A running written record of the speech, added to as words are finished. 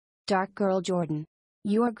Dark Girl Jordan.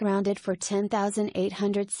 You are grounded for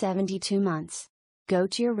 10,872 months. Go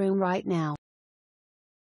to your room right now.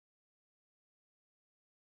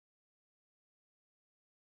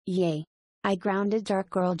 Yay. I grounded Dark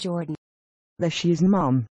Girl Jordan. There she is,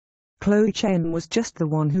 Mom. Chloe Chen was just the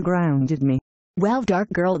one who grounded me. Well, Dark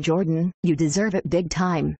Girl Jordan, you deserve it big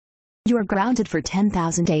time. You are grounded for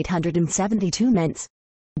 10,872 months.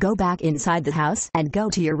 Go back inside the house and go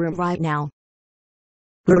to your room right now.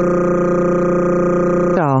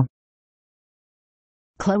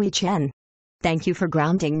 Chloe Chen. Thank you for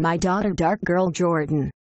grounding my daughter Dark Girl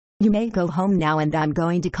Jordan. You may go home now and I'm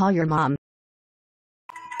going to call your mom.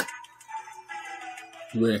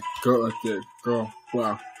 We got the girl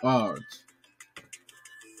for art.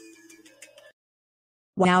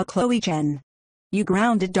 Wow, Chloe Chen. You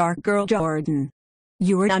grounded Dark Girl Jordan.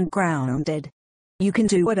 You are ungrounded. You can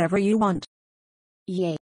do whatever you want.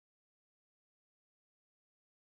 Yay.